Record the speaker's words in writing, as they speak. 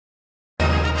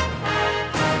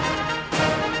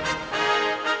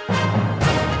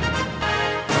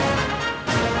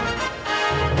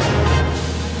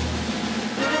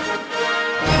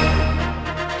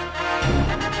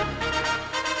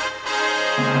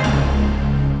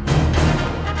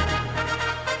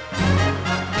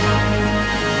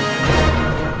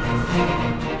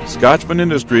Scotchman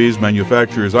Industries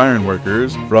manufactures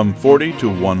ironworkers from 40 to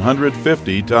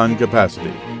 150 ton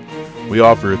capacity. We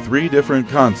offer three different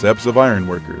concepts of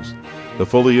ironworkers: the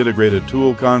fully integrated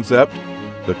tool concept,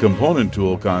 the component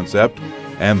tool concept,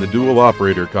 and the dual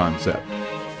operator concept.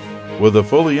 With the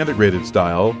fully integrated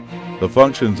style, the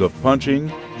functions of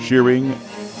punching, shearing,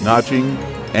 notching,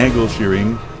 angle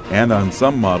shearing, and on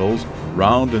some models,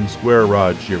 round and square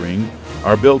rod shearing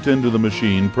are built into the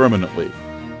machine permanently.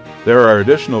 There are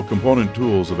additional component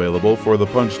tools available for the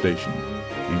punch station,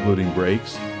 including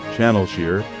brakes, channel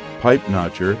shear, pipe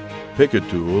notcher, picket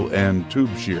tool, and tube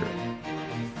shear.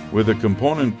 With a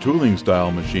component tooling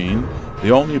style machine, the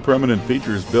only permanent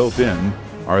features built in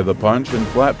are the punch and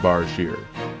flat bar shear.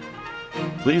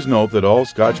 Please note that all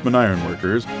Scotchman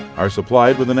ironworkers are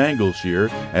supplied with an angle shear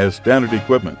as standard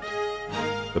equipment.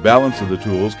 The balance of the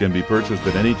tools can be purchased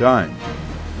at any time.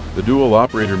 The dual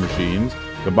operator machines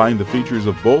combine the features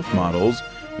of both models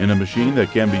in a machine that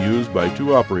can be used by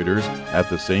two operators at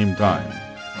the same time.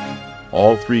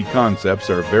 All three concepts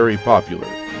are very popular.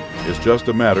 It's just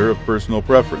a matter of personal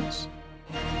preference.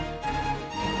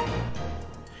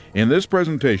 In this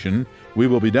presentation, we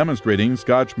will be demonstrating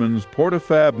Scotchman's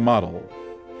Porta-Fab model.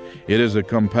 It is a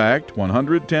compact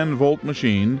 110-volt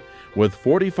machine with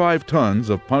 45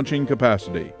 tons of punching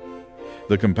capacity.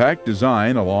 The compact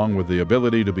design, along with the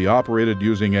ability to be operated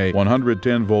using a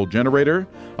 110-volt generator,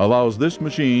 allows this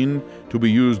machine to be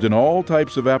used in all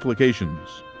types of applications.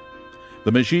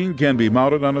 The machine can be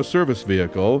mounted on a service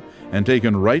vehicle and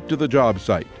taken right to the job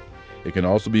site. It can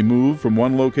also be moved from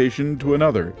one location to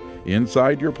another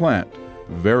inside your plant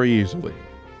very easily.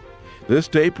 This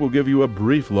tape will give you a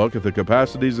brief look at the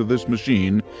capacities of this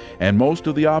machine and most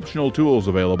of the optional tools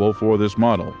available for this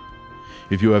model.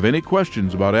 If you have any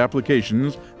questions about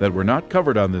applications that were not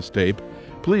covered on this tape,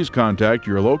 please contact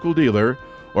your local dealer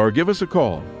or give us a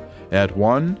call at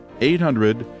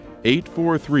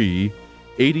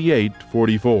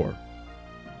 1-800-843-8844.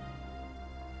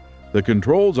 The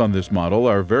controls on this model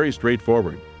are very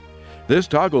straightforward. This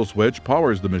toggle switch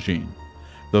powers the machine.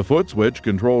 The foot switch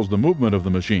controls the movement of the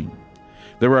machine.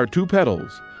 There are two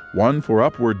pedals, one for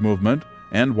upward movement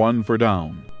and one for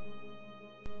down.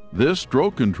 This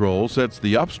stroke control sets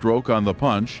the upstroke on the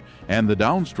punch and the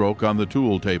downstroke on the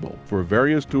tool table for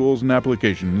various tools and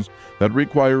applications that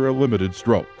require a limited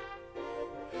stroke.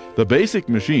 The basic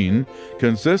machine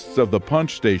consists of the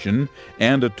punch station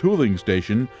and a tooling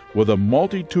station with a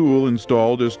multi-tool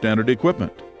installed as standard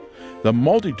equipment. The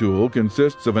multi-tool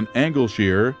consists of an angle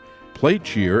shear, plate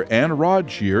shear, and rod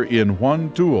shear in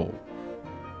one tool.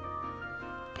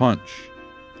 Punch.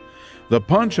 The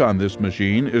punch on this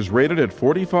machine is rated at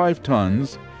 45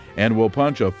 tons and will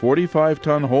punch a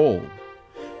 45-ton hole.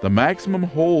 The maximum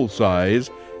hole size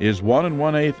is 1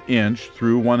 1/8 inch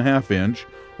through 1/2 inch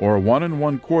or 1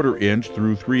 1/4 inch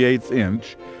through 3/8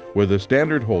 inch with the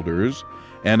standard holders,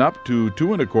 and up to 2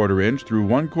 1/4 inch through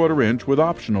 1/4 inch with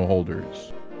optional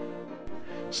holders.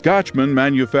 Scotchman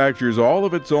manufactures all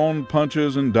of its own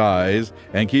punches and dies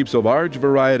and keeps a large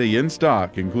variety in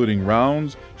stock, including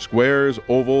rounds, squares,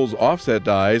 ovals, offset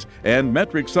dies, and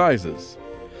metric sizes.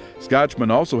 Scotchman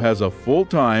also has a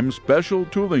full-time special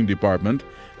tooling department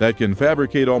that can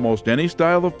fabricate almost any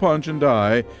style of punch and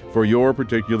die for your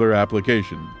particular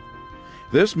application.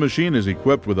 This machine is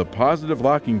equipped with a positive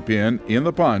locking pin in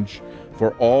the punch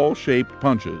for all shaped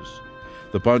punches.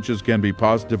 The punches can be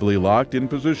positively locked in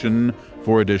position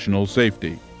for additional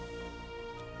safety.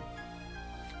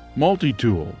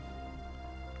 Multi-tool.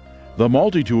 The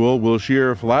multi-tool will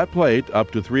shear flat plate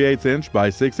up to 3/8 inch by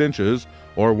 6 inches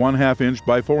or 1/2 inch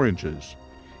by 4 inches.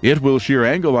 It will shear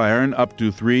angle iron up to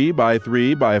 3 by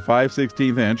 3 by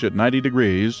 5/16 inch at 90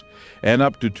 degrees and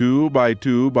up to 2 by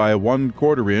 2 by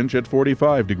 1/4 inch at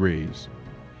 45 degrees.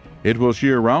 It will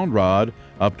shear round rod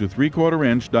up to 3/4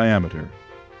 inch diameter.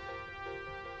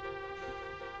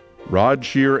 Rod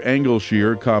shear angle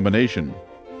shear combination.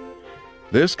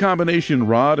 This combination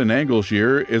rod and angle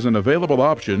shear is an available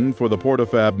option for the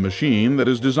Porta-Fab machine that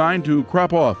is designed to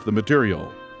crop off the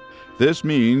material. This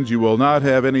means you will not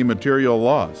have any material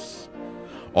loss.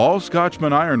 All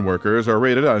Scotchman ironworkers are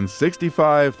rated on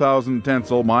 65,000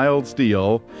 tensile mild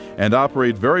steel and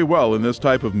operate very well in this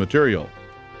type of material,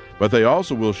 but they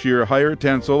also will shear higher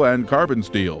tensile and carbon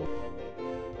steel.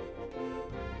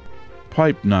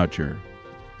 Pipe notcher.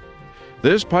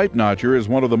 This pipe notcher is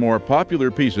one of the more popular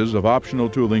pieces of optional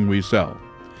tooling we sell.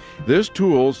 This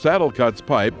tool saddle cuts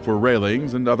pipe for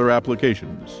railings and other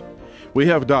applications. We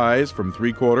have dies from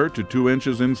 3/4 to 2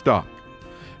 inches in stock.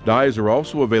 Dies are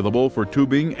also available for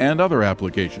tubing and other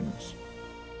applications.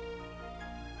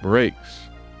 Brakes.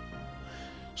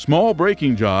 Small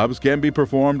braking jobs can be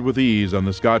performed with ease on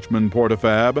the Scotchman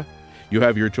Porta-Fab. You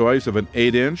have your choice of an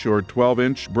 8-inch or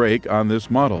 12-inch brake on this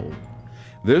model.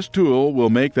 This tool will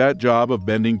make that job of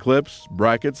bending clips,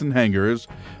 brackets, and hangers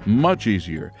much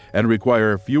easier and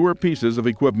require fewer pieces of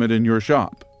equipment in your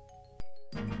shop.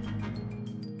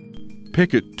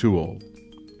 Picket tool.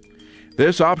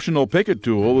 This optional picket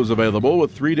tool is available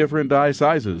with 3 different die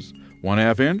sizes,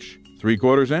 1/2 inch,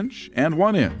 3/4 inch, and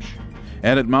 1 inch,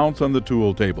 and it mounts on the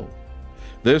tool table.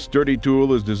 This sturdy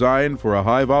tool is designed for a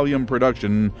high-volume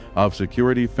production of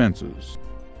security fences.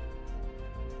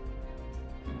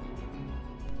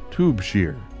 Tube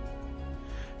shear.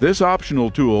 This optional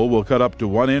tool will cut up to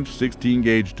 1-inch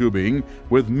 16-gauge tubing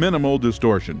with minimal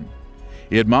distortion.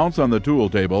 It mounts on the tool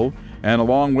table, and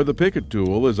along with the picket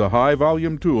tool is a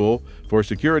high-volume tool for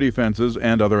security fences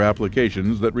and other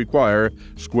applications that require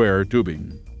square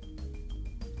tubing.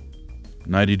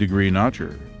 90-degree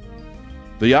notcher.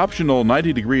 The optional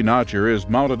 90-degree notcher is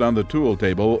mounted on the tool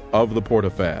table of the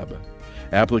Porta-Fab.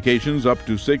 Applications up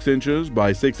to 6 inches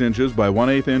by 6 inches by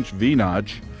 1/8 inch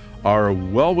V-notch are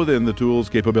well within the tool's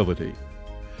capability.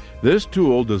 This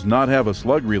tool does not have a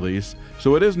slug release,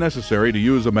 so it is necessary to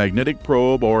use a magnetic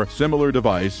probe or similar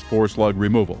device for slug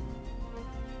removal.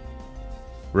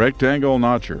 Rectangle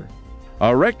notcher.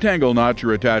 A rectangle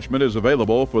notcher attachment is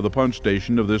available for the punch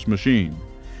station of this machine.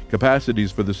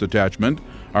 Capacities for this attachment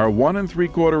are 1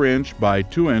 3/4 inch by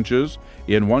 2 inches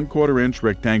in 1/4 inch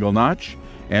rectangle notch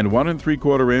and 1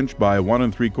 3/4 inch by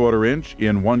 1 3/4 inch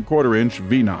in 1/4 inch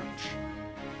V-notch.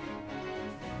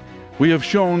 We have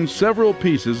shown several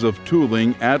pieces of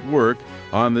tooling at work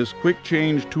on this quick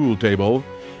change tool table,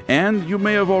 and you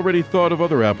may have already thought of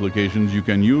other applications you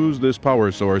can use this power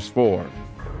source for.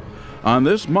 On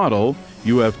this model,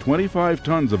 you have 25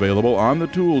 tons available on the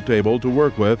tool table to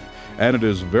work with, and it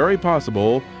is very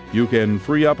possible you can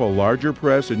free up a larger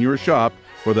press in your shop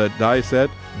for that die set,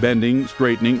 bending,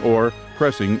 straightening, or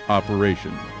pressing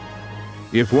operation.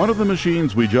 If one of the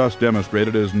machines we just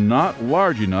demonstrated is not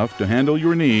large enough to handle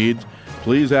your needs,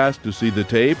 please ask to see the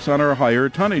tapes on our higher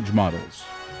tonnage models.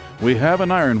 We have an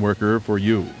Ironworker for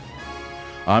you.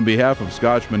 On behalf of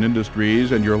Scotchman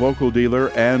Industries and your local dealer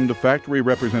and factory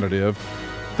representative,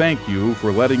 thank you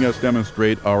for letting us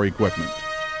demonstrate our equipment.